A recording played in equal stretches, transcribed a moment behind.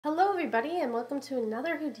everybody, and welcome to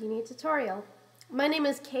another Houdini tutorial. My name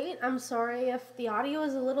is Kate. I'm sorry if the audio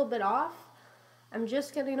is a little bit off. I'm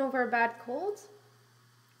just getting over a bad cold,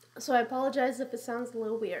 so I apologize if it sounds a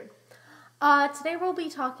little weird. Today we'll be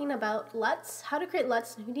talking about LUTs, how to create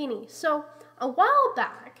LUTs in Houdini. So a while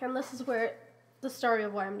back, and this is where the story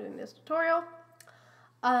of why I'm doing this tutorial,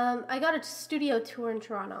 I got a studio tour in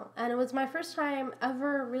Toronto, and it was my first time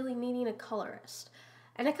ever really meeting a colorist.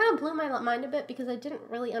 And it kind of blew my mind a bit because I didn't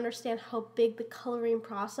really understand how big the coloring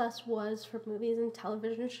process was for movies and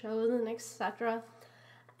television shows and etc.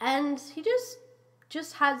 And he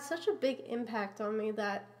just had such a big impact on me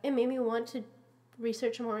that it made me want to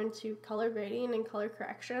research more into color grading and color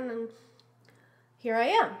correction, and here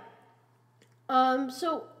I am.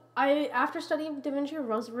 So after studying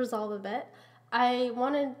Davinci Resolve a bit, I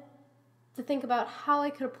wanted to think about how I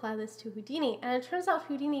could apply this to Houdini, and it turns out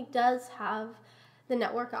Houdini does have the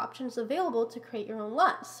network options available to create your own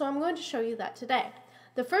LUTs. So I'm going to show you that today.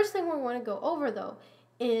 The first thing we're going to go over though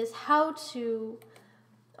is how to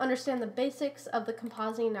understand the basics of the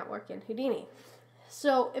compositing network in Houdini.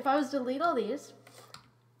 So if I was to delete all these,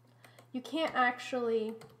 you can't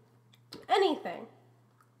actually do anything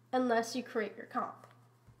unless you create your comp.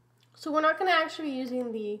 So we're not going to actually be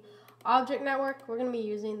using the object network, we're going to be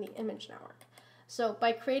using the image network. So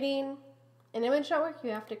by creating an image network,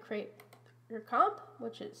 you have to create your comp,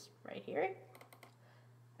 which is right here,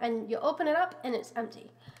 and you open it up and it's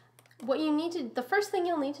empty. The first thing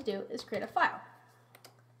you'll need to do is create a file.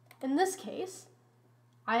 In this case,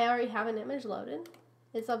 I already have an image loaded.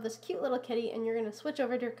 It's of this cute little kitty, and you're going to switch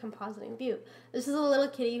over to your compositing view. This is a little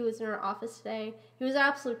kitty who was in our office today. He was an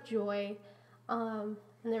absolute joy, and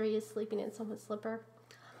there he is sleeping in someone's slipper.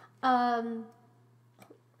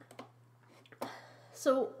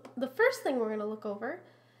 So the first thing we're going to look over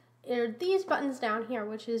are these buttons down here,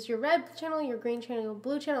 which is your red channel, your green channel, your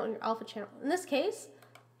blue channel, and your alpha channel. In this case,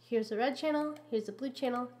 here's the red channel, here's the blue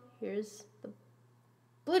channel, here's the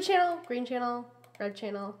blue channel, green channel, red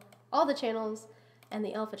channel, all the channels, and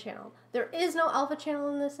the alpha channel. There is no alpha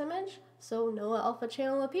channel in this image, so no alpha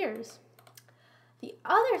channel appears. The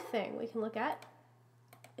other thing we can look at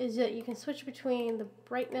is that you can switch between the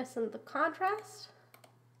brightness and the contrast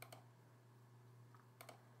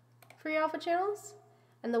for your alpha channels,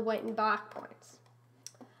 and the white and black points.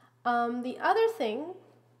 The other thing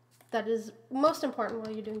that is most important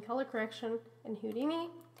while you're doing color correction in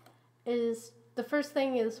Houdini is the first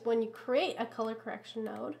thing is when you create a color correction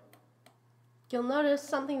node, you'll notice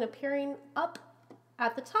something appearing up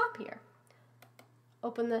at the top here.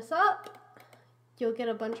 Open this up, you'll get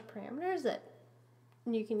a bunch of parameters that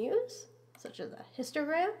you can use, such as a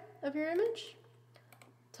histogram of your image,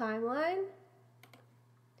 timeline,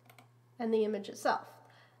 and the image itself.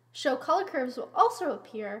 Show color curves will also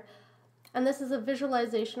appear, and this is a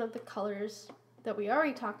visualization of the colors that we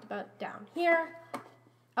already talked about down here,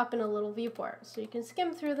 up in a little viewport. So you can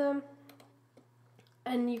skim through them,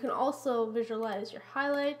 and you can also visualize your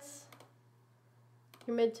highlights,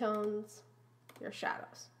 your midtones, your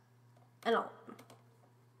shadows, and all of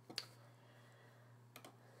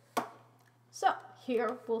them. So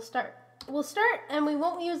here we'll start. And we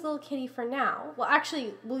won't use little kitty for now. Well,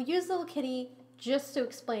 actually, we'll use little kitty just to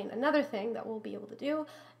explain another thing that we'll be able to do.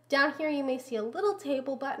 Down here you may see a little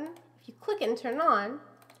table button. If you click it and turn it on,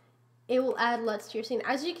 it will add LUTs to your scene.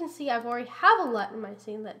 As you can see, I've already have a LUT in my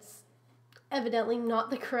scene that's evidently not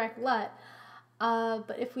the correct LUT.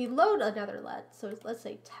 But if we load another LUT, so let's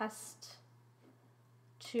say test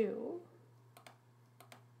 2.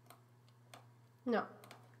 No,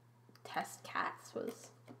 test cats was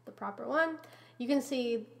the proper one. You can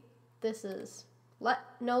see this is LUT,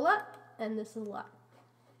 no LUT, and this is LUT.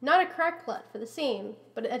 Not a correct LUT for the scene,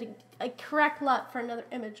 but a correct LUT for another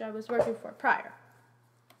image I was working for prior.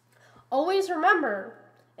 Always remember,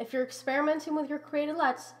 if you're experimenting with your created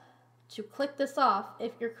LUTs, to click this off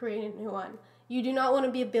if you're creating a new one. You do not want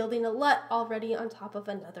to be building a LUT already on top of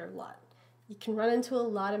another LUT. You can run into a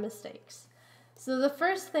lot of mistakes. So the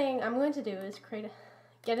first thing I'm going to do is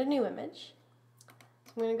get a new image.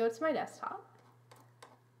 So I'm going to go to my desktop,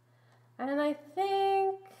 and I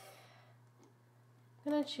think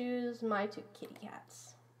I'm going to choose my 2 kitty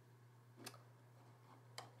cats.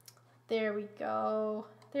 There we go.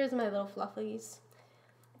 There's my little fluffies.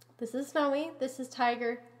 This is Snowy. This is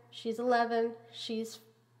Tiger. She's 11. She's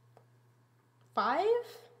 5.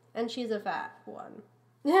 And she's a fat one.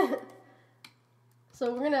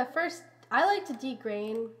 So we're going to first, I like to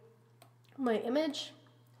degrain my image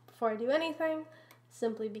before I do anything,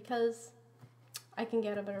 simply because I can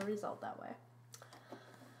get a better result that way.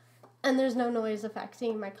 And there's no noise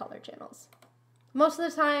affecting my color channels. Most of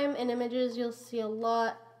the time in images you'll see a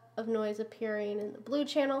lot of noise appearing in the blue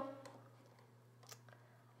channel.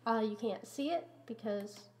 You can't see it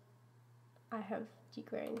because I have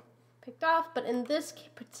degrain picked off, but in this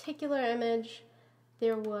particular image,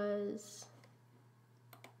 there was,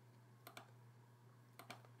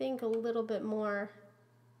 I think, a little bit more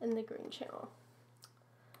in the green channel.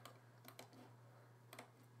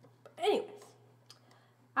 But anyways,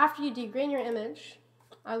 after you degrain your image,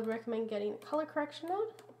 I would recommend getting a color correction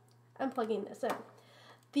node and plugging this in.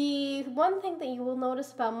 The one thing that you will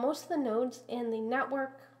notice about most of the nodes in the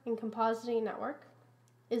network, in compositing network,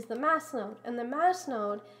 is the mask node. And the mask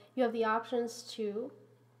node, you have the options to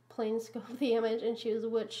plane scope the image and choose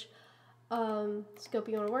which scope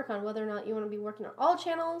you want to work on, whether or not you want to be working on all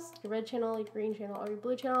channels, your red channel, your green channel, or your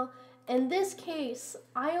blue channel. In this case,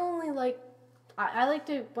 I like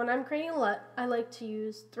to, when I'm creating a LUT, I like to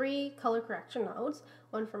use 3 color correction nodes,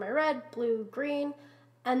 one for my red, blue, green,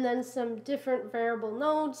 and then some different variable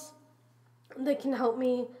nodes that can help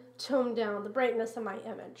me tone down the brightness of my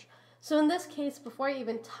image. So in this case, before I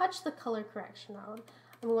even touch the color correction node,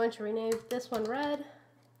 I'm going to rename this one red,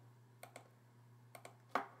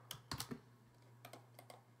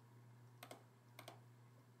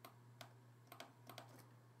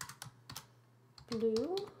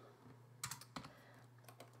 blue,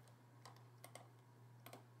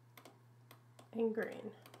 and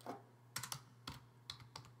green.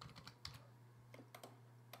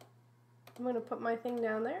 I'm going to put my thing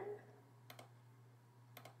down there.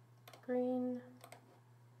 Green,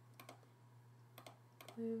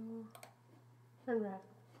 blue, and red.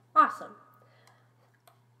 Awesome.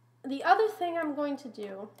 The other thing I'm going to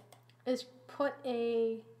do is put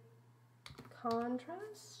a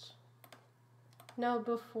contrast node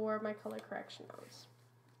before my color correction nodes.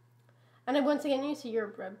 And then once again, you see your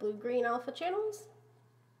red, blue, green alpha channels,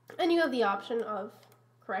 and you have the option of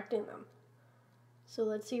correcting them. So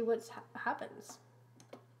let's see what happens.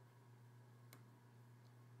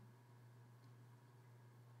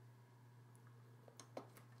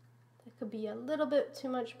 That could be a little bit too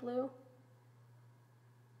much blue.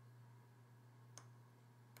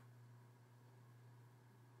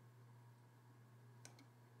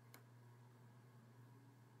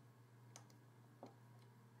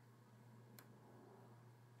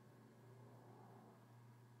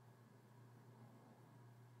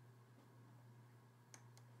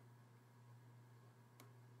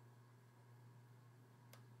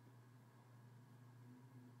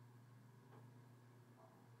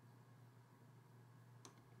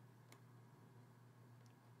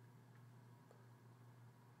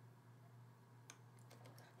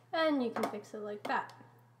 And you can fix it like that.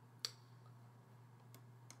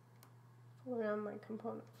 Fool around my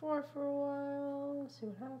component 4 for a while, see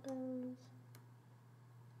what happens.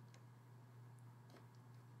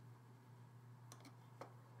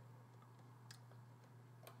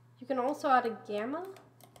 You can also add a gamma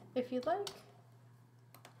if you'd like.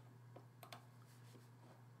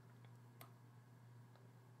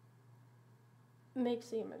 Makes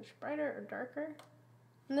the image brighter or darker.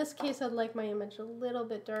 In this case, I'd like my image a little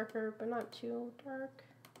bit darker, but not too dark.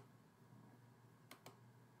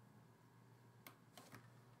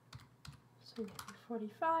 So maybe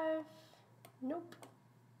 45. Nope.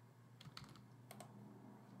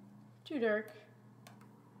 Too dark.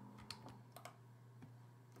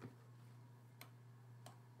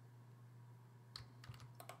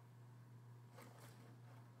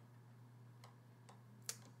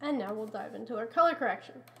 And now we'll dive into our color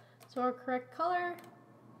correction. So our correct color,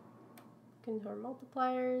 look into our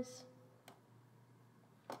multipliers.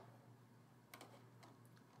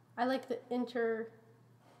 I like the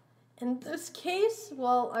in this case,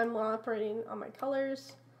 while I'm operating on my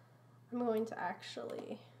colors, I'm going to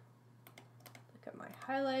actually look at my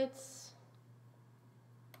highlights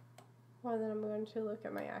more than I'm going to look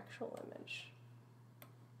at my actual image.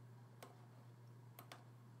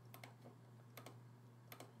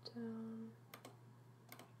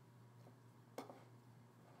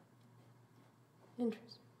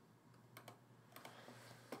 Interesting.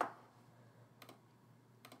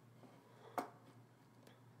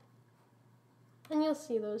 And you'll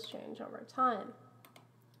see those change over time.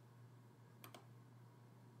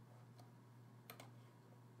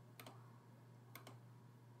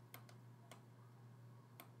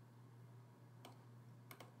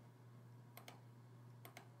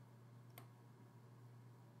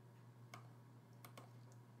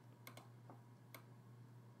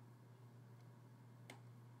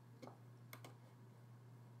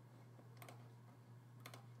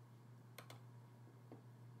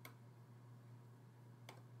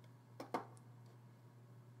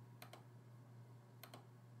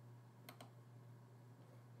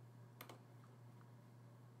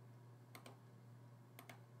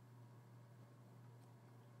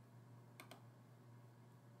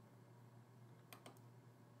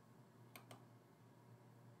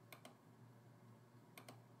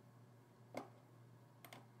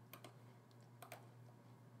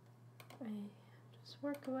 Just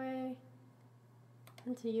work away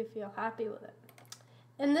until you feel happy with it.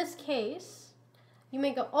 In this case, you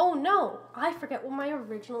may go, oh no, I forget what my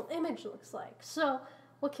original image looks like. So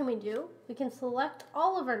what can we do? We can select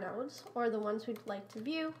all of our nodes, or the ones we'd like to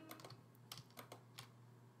view,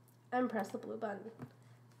 and press the blue button.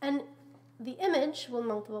 And the image with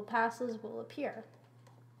multiple passes will appear.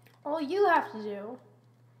 All you have to do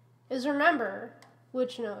is remember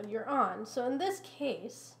which node you're on. So in this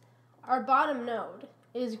case, our bottom node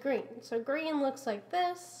is green. So green looks like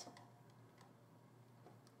this.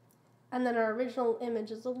 And then our original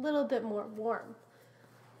image is a little bit more warm.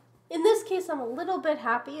 In this case, I'm a little bit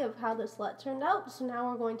happy of how this LUT turned out, so now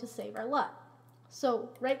we're going to save our LUT. So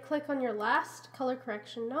right-click on your last color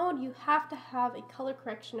correction node. You have to have a color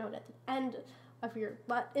correction node at the end of your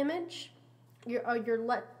LUT image, your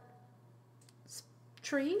LUT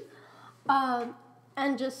tree,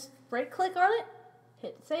 and just right-click on it,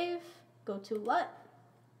 hit save, go to LUT,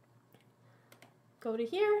 go to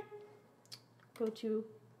here, go to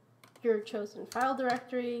your chosen file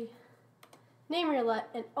directory, name your LUT,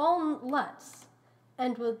 and all LUTs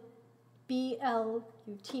end with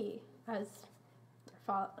BLUT as their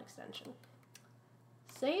file extension.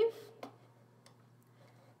 Save,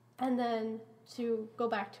 and then to go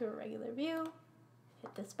back to a regular view,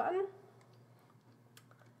 hit this button.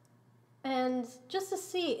 And just to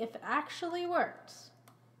see if it actually works,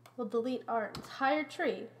 we'll delete our entire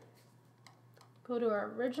tree, go to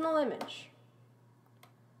our original image,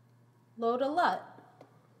 load a LUT,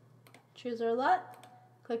 choose our LUT,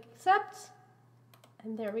 click accept,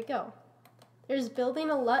 and there we go. There's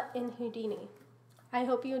building a LUT in Houdini. I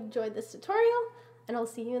hope you enjoyed this tutorial, and I'll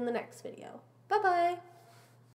see you in the next video. Bye-bye!